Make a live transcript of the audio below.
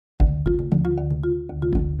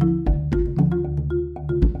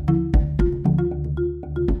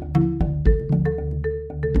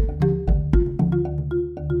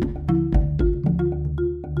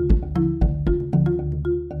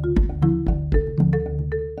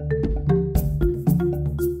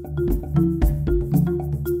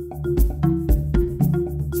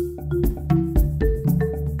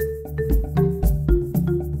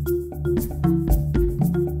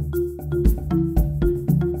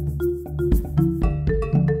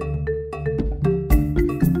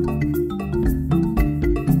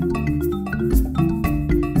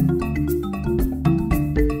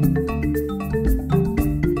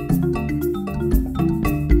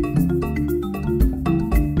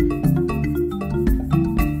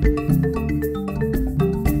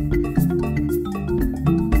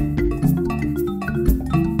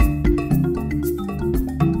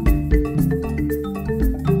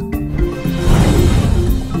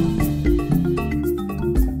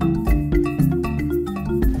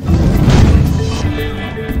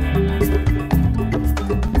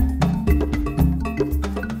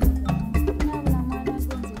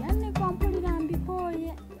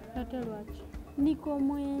Atalwachi. Niko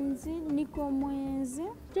mwenzi.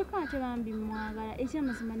 Tekate bambi mwagala.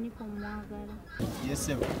 Ekyamazima niko mwagala.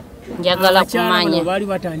 Yesebo. Njagala kumanya. Bali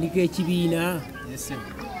batandika ekibiina. Yesebo.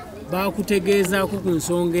 Bakutegeezaako ku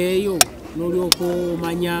nsonga eyo n'olyoko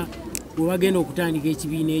omanya bwe bagenda okutandika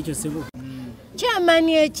ekibiina ekyo sebo.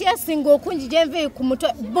 Kyamani ekyasinga okungi gye nve ku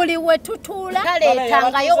mutwe buli we tutuula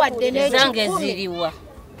taleetangayo wadde n'ekikumi.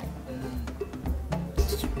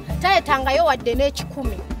 Taleetangayo wadde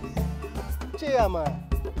n'ekikumi. Kyeyamani.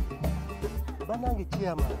 Banange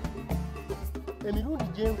kyeyamani. Emirundi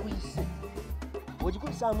gye nkuyise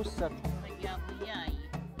ogikubisaamu 3.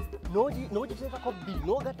 N'ogiteekako 2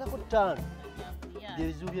 n'ogattako 5.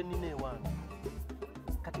 Ebizibu bye nnina ewange.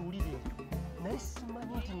 Kati wulire ekyo. Naye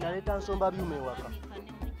simanyi nti naleeta nsomba byuma ewaka.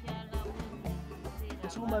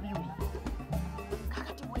 Nsomba byuma.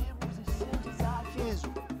 Kakati weebuuze ssente zaakyo ezo.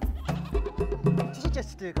 Kiki kye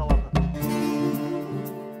siteeka waka?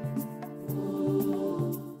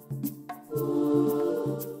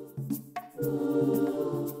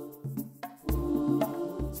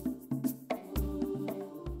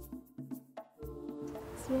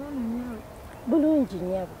 Bulungi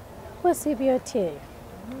nnyabo. Wesiibye otya eyo?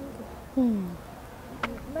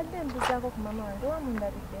 Badde mbuzaako ku mama wange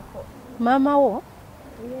wamundaliddeko. Maama wo?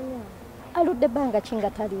 Aludde ebbanga ki nga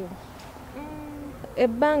taliiwo?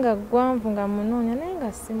 Ebbanga ggwanvu nga munoonya naye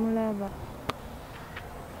nga simulaba.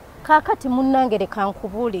 Kaakati munnange leka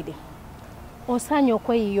nkubuulire. Osaanye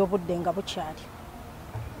okweyiiya obudde nga bukyali.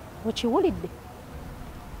 Okiwulidde?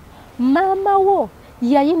 Maama wo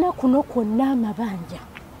yayina kuno kwonna amabanja.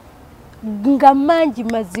 Nga mangi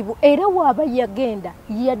mazibu era waaba yagenda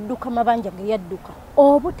yadduka mabanja ge yadduka.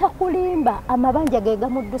 Obutakulimba amabanja ge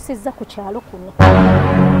gamuddusizza ku kyalo kuno.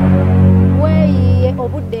 Weeyiye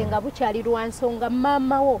obudde nga bukyali lwa nsonga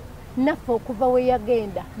maama wo naffe okuva we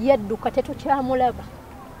yagenda yadduka tetukyamulaba.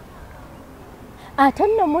 Ate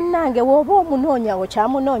nno munnange w'oba omunoonya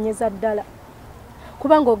okyamunoonyeza ddala.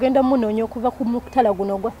 Kubanga ogenda munoonya okuva ku mutala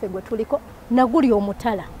guno ogwaffe gwe tuliko naguli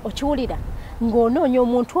omutala okiwulira ng'onoonya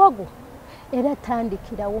omuntu ogwo. Era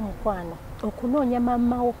tandikirawo mukwano okunoonya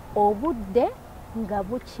maama wo obudde nga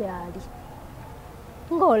bukyali.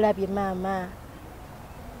 Ng'olabye maama.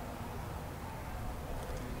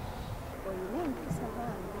 Oyina empisa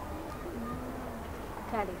bambi.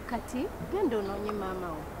 Kale kati genda onoonye maama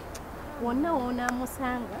wo. Wonna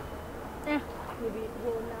w'onaamusanga.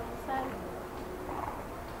 W'onaamusanga.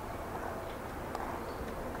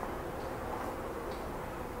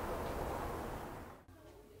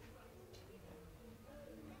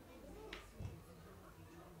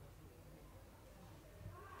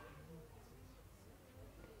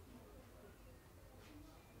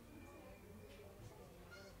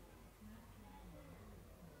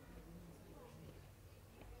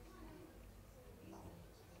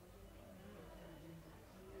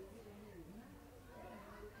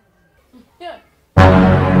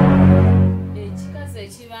 Ekikazi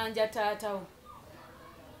ekibanja taatawo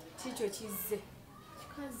kikyo kizze.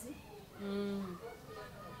 Kikazi?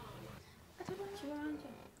 Ate lwakibanja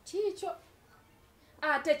kikyo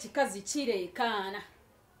ate kikazi kireekaana.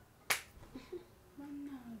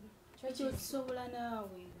 Kyokyo kisobola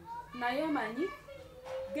naawe. Naye manyi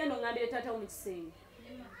genda ongandire taatawo mu kisenge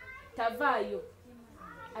tavaayo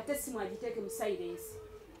ate simu agiteeke mu silence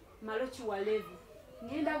malo kiwalevu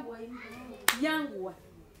ngenda yanguwa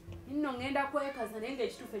nno ngenda kwekaza naye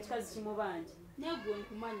ng'ekituufu ekikazi kimubanja. Naye gwe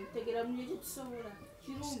nkumanyi ntegera mu ekyo kisobola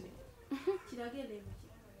kirumbe kiragere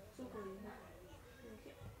sokola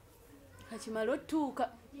kakimala ottuuka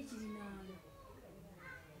ekirinaano.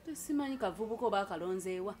 Tesimanyi kavubuka oba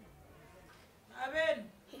akalonzeewa. Abeno.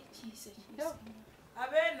 Kiise.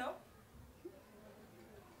 Abeno.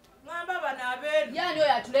 Mwamba bana abeno. Yani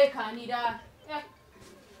oyo atuleekaanira.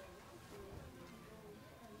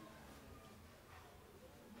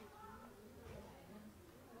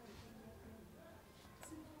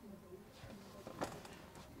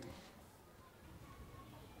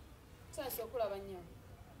 Sasa okulaba nnyo.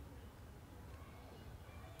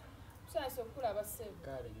 Sasa okulaba ssebo.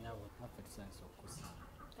 Kale nyabo naffe tusanise okusa.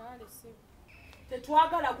 Kale ssebo.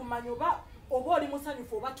 Tetwagala kumanya oba oli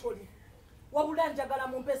musanyufu oba toli. Wabula njagala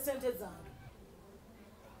mumpe ssente zange.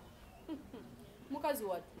 Mukazi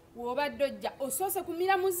wattu w'obadde ojja osoose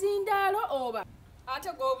kumira muzindaalo oba ate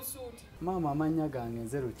gw'obusuuti. Maama amannya gange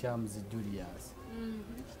nze Lukyamuzi Julius.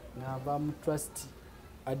 Ngava mu trust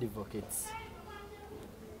advocates.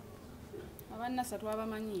 Abannasa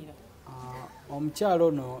twabamanyiira. Omukyalo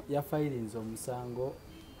ono yafayirinze omusango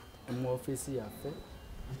mu ofiisi yaffe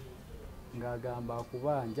ng'agamba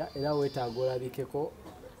akubanja era weetaaga olabikeko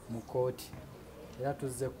mu kooti era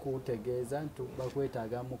tuzze kutegeeza nti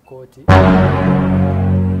bakwetaaga mu kkooti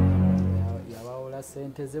yabawola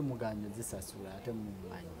ssente ze muganye zisasula ate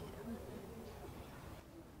mumanyira.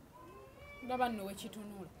 Ndaba nno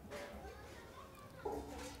wekitunula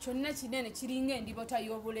kyonna kinene kiringa endibota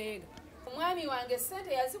y'obuleega. Omwami wange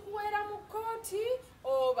ssente yazikuweera mu kkooti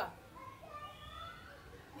oba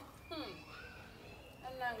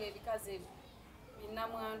annange ebikazi ebyo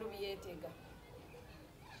binnamwandu byeteega.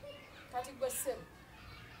 Kati gwe ssebo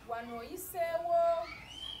wano oyiseewo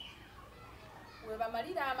we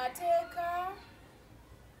bamalira amateeka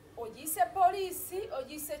ogiyise poliisi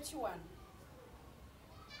ogiyise kiwano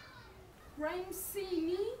crime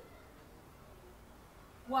scene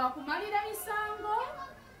wakumalira misango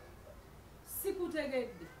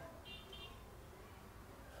sikutegedde.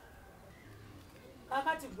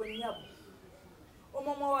 Kakati gwe nnyabo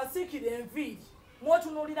omwo mwewasiikira enviiri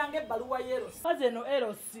mwotunuulira ng'ebbaluwa y'erosi maze eno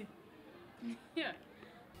erosi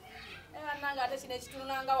era nange ate kino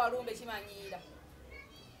ekitunulanga walumbe kimanyiira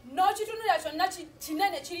n'okitunulira kyonna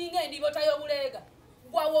kinene kiringa endibota y'obuleega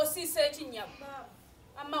gwawe osiisa ekinnyabo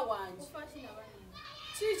amma wange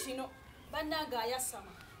kikino bannange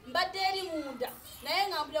ayasama mbadde eri munda naye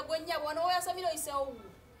nga mpulira gwe nnyabo wano weyasamira oyiseewo wuwo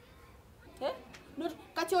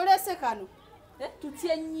kati oleese kano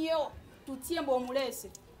tutye nnyo tutye mbu omuleese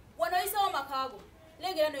wano oyiseewo makaago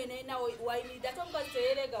lengera noyina wayimiridde ate omukazi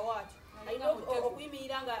teyereega waati alina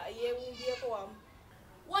okuyimirira nga yeewumbyeko wamu.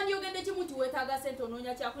 Wandyogedde kimu nti weetaaga ssente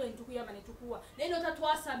onoonya kyakula ne tukuyamba ne tukuwa naye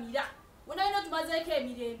n'otatwasamira wona yina tumazeeko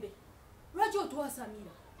emirembe lwaki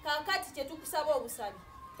otwasamira? Kaakati kye tukusaba obusabi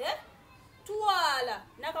twala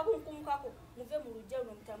n'akakunkumukako muve mu lujja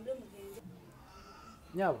luno mutambule mugende.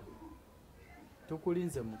 Nyabo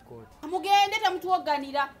tukulinze mu kkooti mugende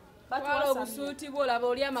temutuwoganira batwala obusuuti bwo olaba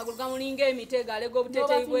oli amagulu gamulinga emitego alega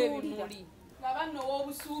obuteteeyi bw'ebimuli. Laba nno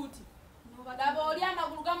w'obusuuti laba oli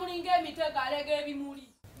amagulu gamulinga emitego alega ebimuli.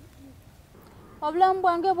 Obulamu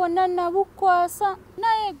bwange bwonna nabukwasa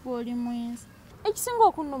naye gwe oli mwenzi. Ekisinga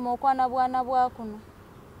okunnuma okwana bwana bwakuno.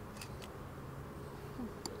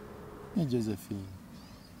 Ne Josephine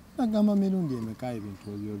nagamba mirundi emeka ebintu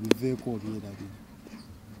ebyo biveeko obyerabira.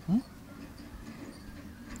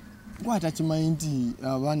 Gwe atakimanyi nti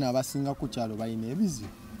abaana abasinga ku kyalo balina ebizibu?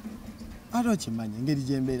 Ate okimanyi engeri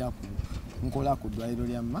gye mbeera ku nkola ku ddwaliro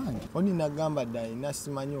lya mmange. Oni nagamba ddala alina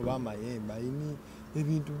simanyi oba amayembe alina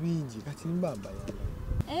ebintu bingi kati mbambayamba.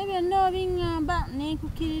 Ebyo byonna obiŋŋamba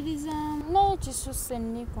neekukkiririzaamu naye kisusse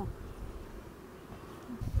nniko.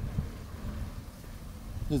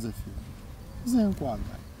 Josephine nze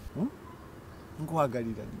nkwagala.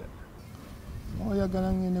 Nkwagalira ddala.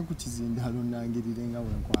 Oyagala ngende ku kizindaalo nangirire nga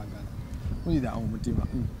bwe nkwagala. Wulira omutima.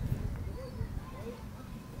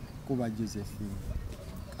 Kuba Josephine.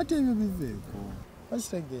 Kati ebyo biveeko.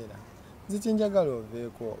 Bakitegeera. Nze kye njagala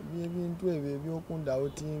oveeko by'ebintu ebyo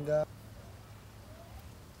ebyokundawutinga.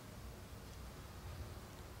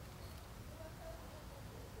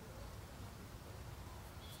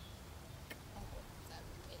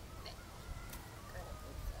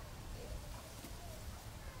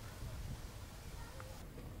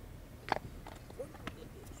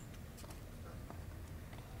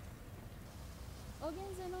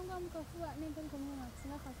 Ogenze nonga mukafuba n'empeko mwana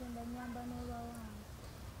kusinga Katonda nnyamba n'olwa wange.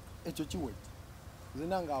 Ekyo kiwete. Nze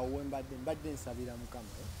nange awo we mbadde nsabira Mukama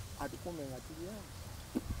atukuume nga tuli awo.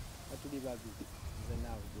 Nga tuli babiri. Nze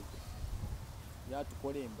naawe Jojo. Ya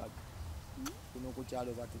tukole embaga. Kuno ku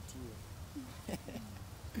kyalo batutiwe.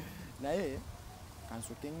 Naye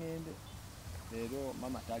kansoke ngende. Leero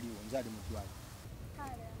mama taliwo nze ali mu ddwaliro.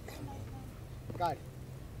 Kale.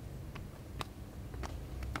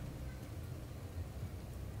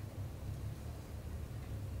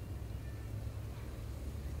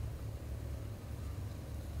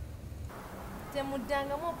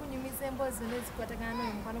 Temuddangamu okunyumiza emboozi zonna ezikwatagana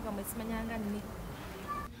n'oyo mukwano gwammwe simanyanga nni.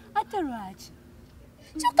 Ate lwaki?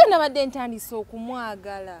 Kyokka nabadde ntandise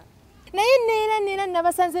okumwagala. Naye neera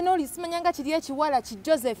nabasanze n'oli simanyanga kiri ekiwala ki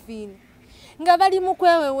Josephine. Nga bali mu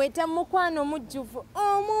kweweweta mu mukwano mujjuvu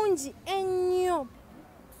omungi ennyo.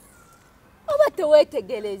 Oba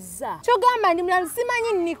teweetegereza. Kyogamba ndi mulalu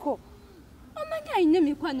simanyi nniko. Omanyi alina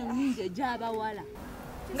emikwano mingi egy'abawala.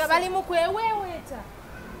 Nga bali mu kweweweta.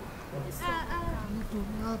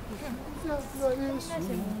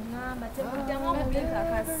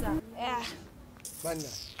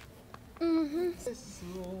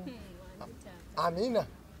 Amina.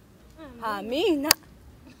 Amina.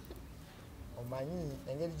 Omanyi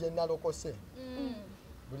engeri gye nalokose.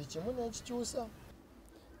 Buli kimu n'ekikyusa.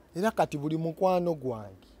 Era kati buli mukwano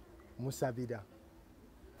gwange musabira.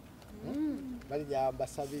 Bali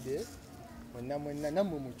gyambasabire mwenna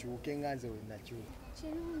nammwe mukyuke nga nze wenakyuka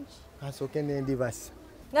kirungi kasooke nendibasa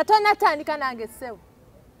nga tonatandika nange ssebo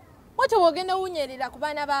watyo bwogenda wunyerera ku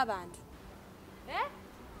baana b'abantu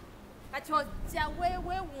kati ojja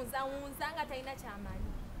weewuunzawuunza nga talina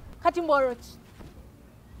kyamanyi kati mbolo ki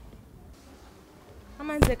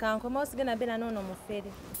amanze kankoma osigenda beera noono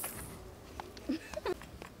mufere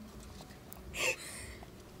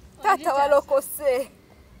taata walokose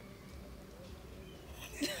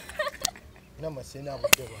namasena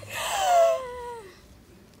budde bwa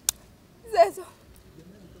zezo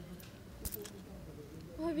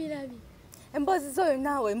obirabi emboozi zoyo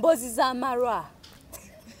naawe emboozi z'amarwa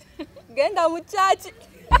genda mu kyaki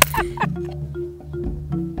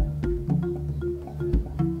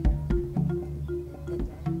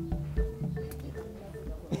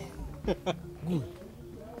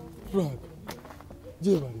Frank,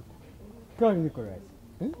 gye baliko twali Nicholas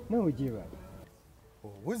nawe gye bali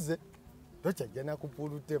obuze tokyajja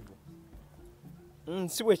nakupuulu tebo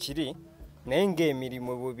si bwe kiri naye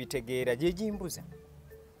ng'emirimu bwebitegeera gye gimbuza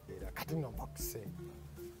era kati nomba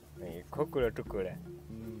kusente kokola tukola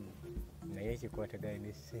naye kikwatagana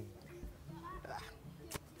n'essente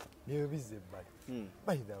byo bizze ebbali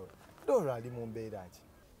bayirawe Doola ali mu mbeera ki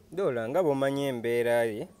Doola nga bw'omanyi embeera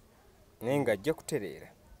ye naye ng'ajja kutereera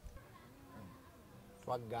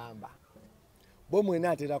twagamba bo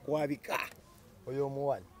mwena atera kwabika oyo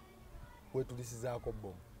omuwala wetulisizaako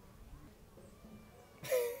bomu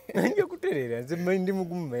nja kutereera nze mmanyi ndi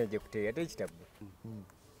mugumu naye ajja kutereera ate ekitabbo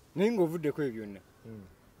naye ng'ovuddeko ebyo byonna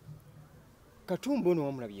Katumba ono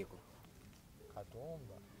wamulabyeko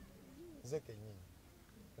Katumba nze kennyini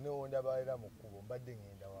newoondabaera mu kkubo mbadde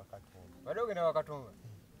ngenda wa Katumba badde ogenda wa Katumba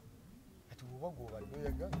kati bwoba gwobadde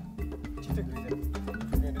oyagala kitegeeza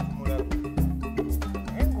tugende tumulaba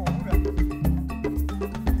naye ng'obula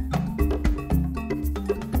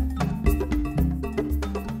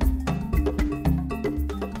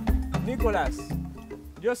Nicholas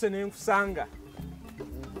Jose nenkusanga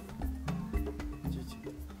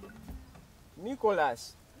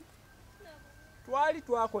Nicholas twali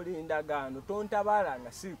twakola endagaano tontabaala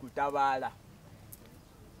nga siri kutabaala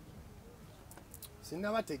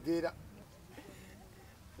sinnabategeera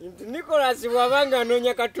nti Nicholas bw'abanga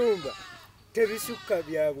anoonya Katumba tebisukka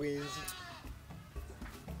bya bwenzi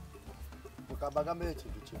mukabagambe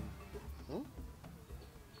ekintu kimu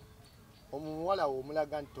omuwala wo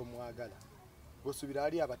omulaga nti tomwagala gosubira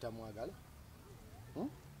ali abatamwagala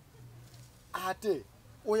ate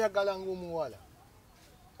oyagala ng'omuwala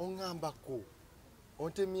oŋŋambako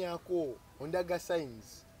ontemyako ondaga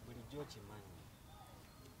sayinsi bulijjo kimanyi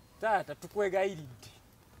taata tukwegayiridde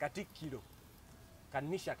Katikkiro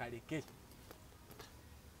Kanisha kaleke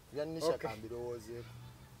byannisha kambirowoozeeko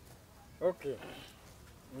okay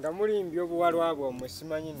nga mulimbi obuwalwa bwammwe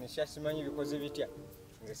simanyi Nisha simanyi bikoze bitya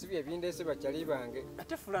nze si bye bindeese bakyali bange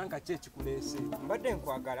ate Franka ki ekikuleese mbadde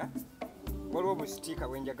nkwagala waliwo obusitiika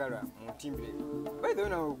bwe njagala muntimbire by the way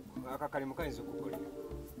nawe akakalimu kayinza okukolera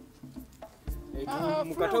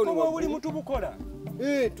mukatawuni buli mutubukola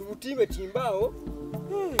tubutimbe timbaawo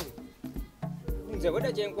nze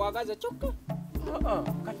bwedda kyenkwagaza kyokka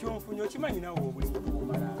kati onfunye okimanyi nawe obuli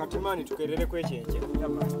mutubukola kati maani tukerereko ekyenkye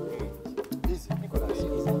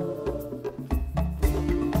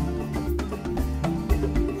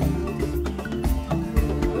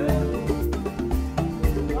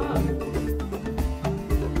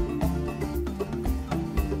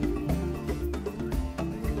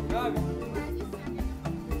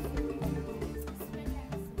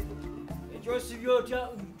ekyosibya otya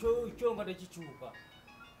kyo nga tekikyuka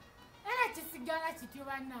era kisigala kityo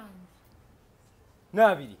bannange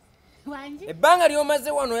naabiri ebbanga ly'omaze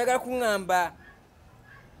wano oyagala kuŋŋamba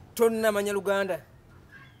tonnamanya Luganda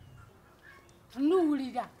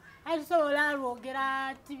nnuwulira asobola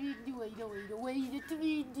alwogera tibidi weire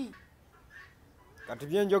tibidi kati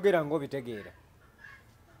byenjogera ng'obitegeera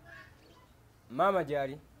maama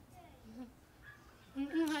gyali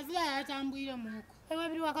azira yatambwire muko ewa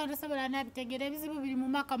biri waka tosobola nabitegeera ebizibu biri mu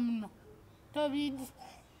maka muno tobidi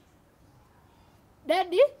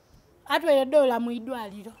dadi atwere Doola mu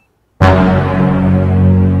idwaliro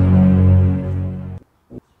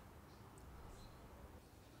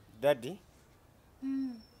dadi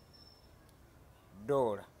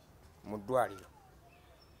Doola mu ddwaliro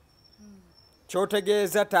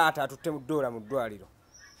kyotegeeza taata atutte mu Doola mu ddwaliro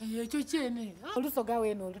ekyo kyene olusoga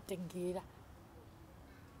weeno olutegeera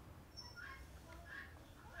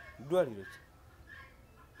ddwaliro ki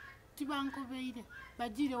tibankobeire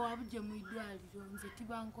bagire wabuje mu idwaliro nze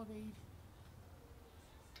tibankobeire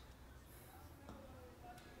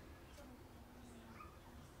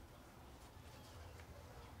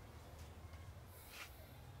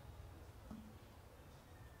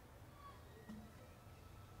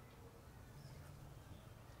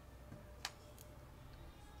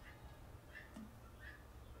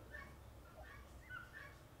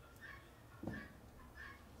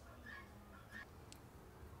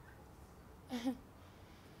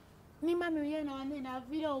ni mami yena wanena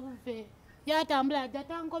vile obuve yatambula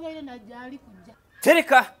jatankobeere najali kujja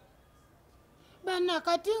tereka bana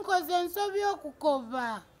kati nkoze ensobi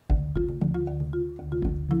okukoba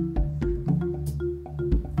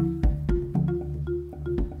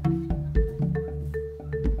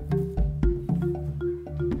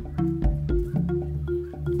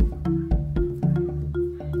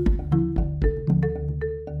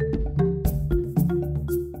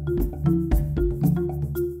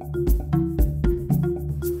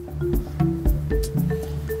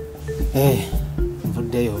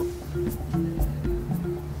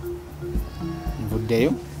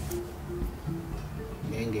Nvuddeyo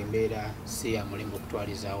naye ng'embeera si ya mulimu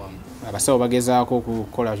okutwaliza awamu. Abasawo bagezaako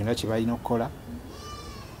okukola kyonna kye balina okukola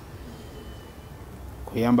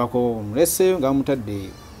kuyambako omuleseyo nga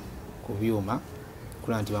bamutadde ku byuma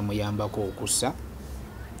kula nti bamuyambako okussa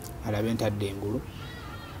alabe ntadde engulu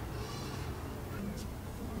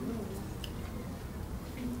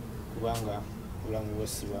kubanga obulamu bwe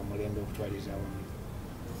si bwa mulembe okutwaliza awamu.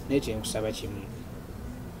 Naye kyenkusaba kimu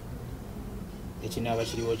ekinaaba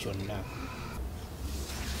kiriwo kyonna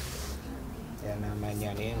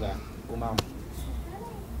yanamanya naye nga gumamu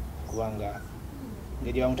kubanga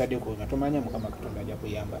ngeri bamutaddeko nga tomanya Mukama Katonda ajja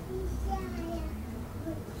kuyamba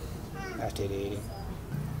atereere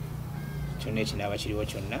kyonna ekinaaba kiriwo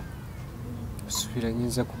kyonna. Osuubira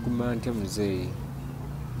nyinza kuguma ntya muzeeyi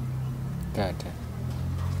taata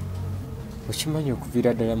okimanyi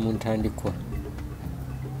okuviira ddala mu ntandikwa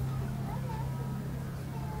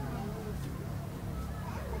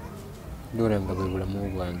Dora nga bwe bulamu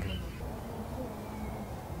bwange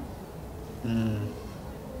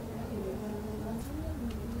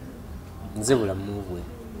nze bulamu bwe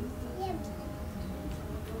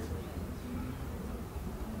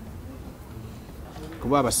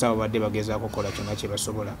kuba abasawo badde bagezaako okukola kyonna kye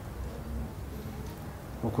basobola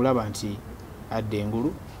okulaba nti adda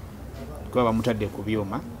engulu kuba bamutadde ku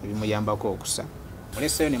byuma ebimuyambako okusa.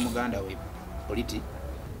 Muleseyo ne muganda we Politi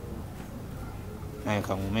naye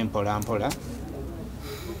kaŋŋume mpola mpola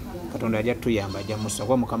Katonda ajja tuyamba ajja musa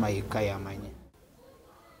kuba Mukama yekka yamanya.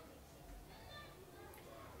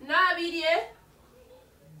 Nabirye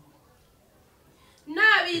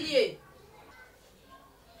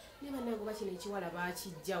ne bannange oba kino ekiwala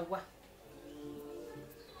baakijjawa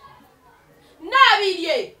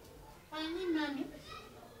nabirye ani mami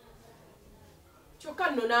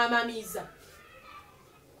kyokka nno n'amamiiza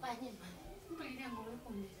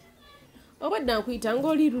obadde nkuyita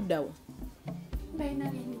ng'oli luddawo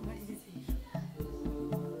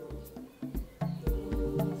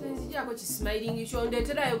senzijako kismailingi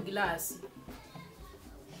kyondeeterayo gilaasi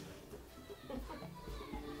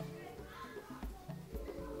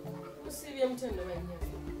musibye mutendo banya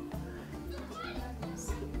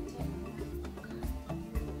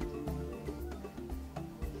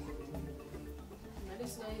nali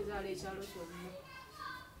sinayizaala ekyalo kyonna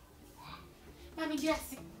mami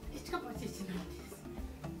gyasi ekikopo kyekinandisa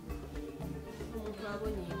omuntu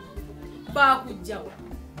abonye baakujjawa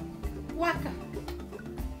waka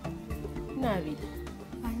nabiri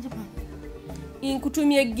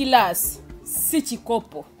nkutumye gilaasi si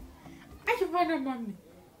kikopo akibona mami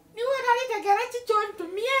niwe talitegera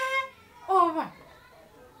kikyontumye oba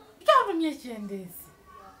kyontumye ekyendeesi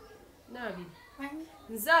nabiri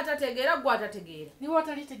nze atategeera gwe atategeera niwe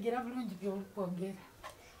otalitegera bulungi byolikwogera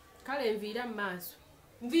kale nviira mu maaso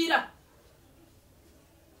nviira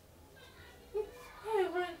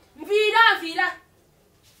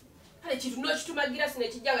kale kitu n'okituma girasi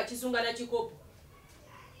nekijja nga kisunga na kikopo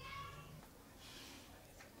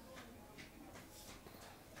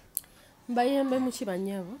mbayembe muki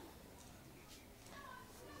bannyabo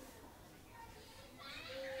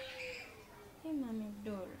mami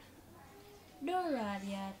Dora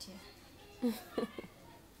ali atya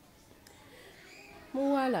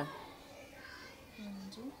muwala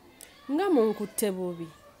nga munkutte bubi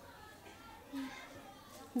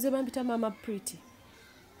nze bampita mama Pretty.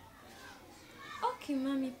 Okay,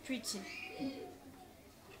 mami Pretty.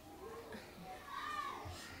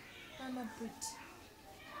 Mama Pretty.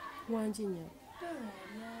 Wanjinya.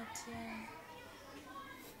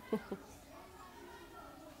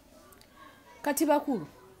 Kati bakulu.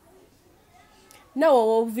 Nawe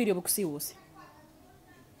obuviiri obukusiiwuuse.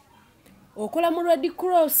 Okola mu Red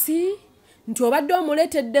Cross nti obadde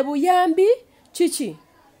omuleetedde buyambi kiki?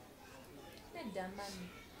 Nedda mami.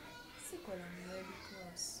 Sikola mu Red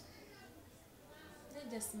Cross.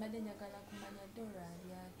 Nedda simadde njagala kumanya Dora ali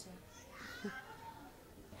atya.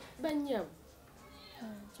 Bannyabo.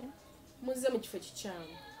 Muzze mu kifo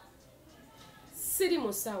kikyamu. Siri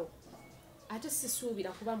musawo. Ate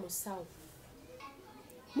sisuubira kuba musawo.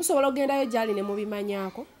 musobola ogendayo gyali ne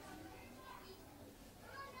mubimanyaako.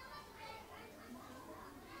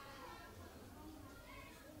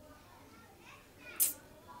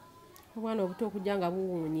 Obwana obuto okujja nga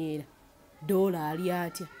buwuunyeera Doola ali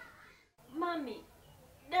atya? Mami,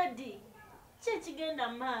 Daddy, ki ekigenda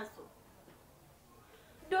mu maaso?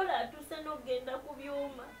 Doola atuuse n'okugenda ku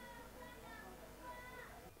byuma.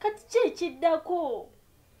 Kati ki ekiddako?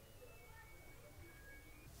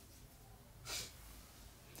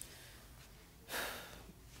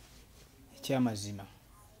 Ekyamazima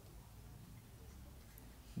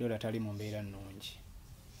Doola tali mu mbeera nnungi,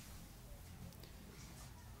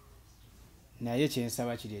 naye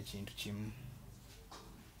kyensaba kiri ekintu kimu,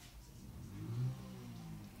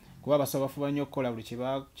 kuba abasawo bafuba nnyo okukola buli kye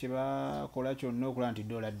bakola kyonna okulaba nti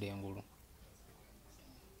Doola adda engulu,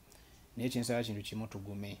 naye kyensaba kintu kimu,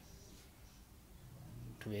 tugume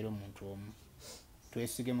tubeere omuntu omu,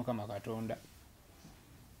 twesige Mukama Katonda,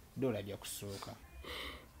 Doola ajja kusooka.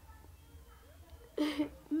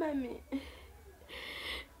 Mami,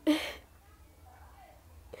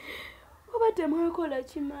 oba temwakola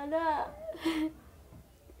kimala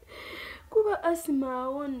kuba Asima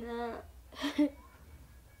awona.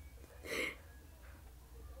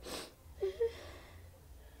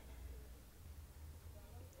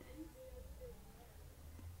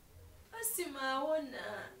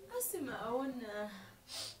 Asima awona.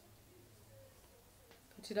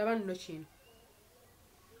 Kati laba nno kino.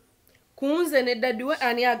 Kunze ne Daddy we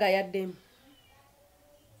ani agayaddemu.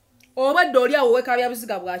 Obadde oli awo wekabya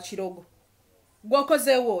buziga bwa kirogo.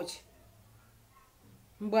 Gwokozeewo ki?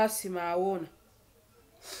 Mbwa Asima awona.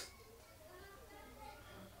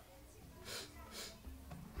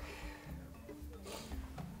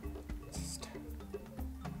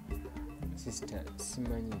 Sister,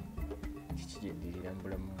 simanyi kikigenderera mu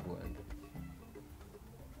bulamu bwange.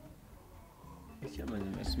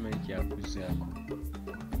 Ekyamazima simanyi kyakuzaako.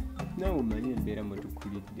 Naawe omanyi embeera mwe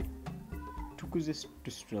tukulidde. Tukuze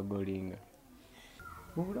tustruggolinga.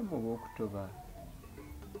 Mu bulamu obw'okutoba.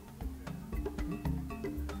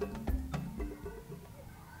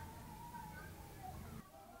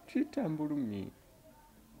 Kitambulumi.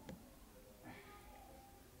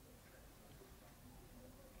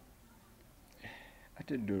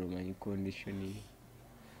 Ate Doola omanyi kondishoni.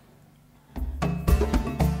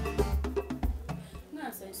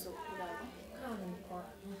 Nasanyusa okulaba.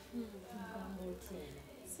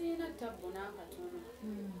 Sirina ttabu n'akatono.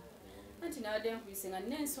 Anti nabadde nkuyise nga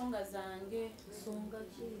nina ensonga zange. Nsonga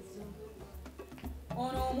ki ezo?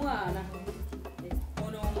 Ono omwana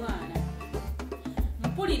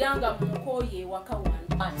mpulira nga munkooye ewaka wano.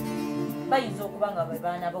 Bayinza okuba nga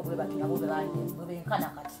baana bo bwe bati nabo benkana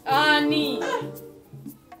kati. Ani?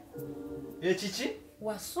 Ekiki?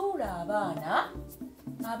 Wasuula abaana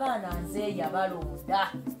nze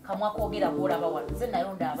yabalonda kamwa koogera bw'olaba wano nze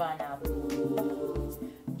nalonda abaana abo.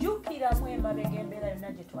 Jjukiramu emabega embeera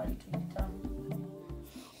yonna gye twali tuyitamu.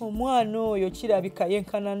 Omwana oyo kirabika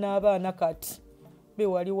yenkana n'abaana kati be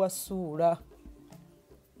wali wasuula.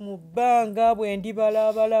 Mu bbanga bwe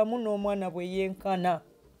ndibalaabalamu n'omwana bwe yenkana.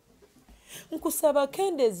 Nkusaba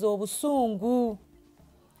kendeeza obusungu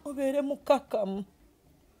obeere mukkakkamu.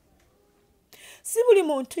 Si buli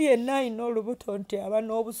muntu yenna alina olubuto nti aba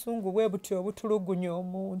n'obusungu bwe buti obutulugunya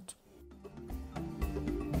omuntu.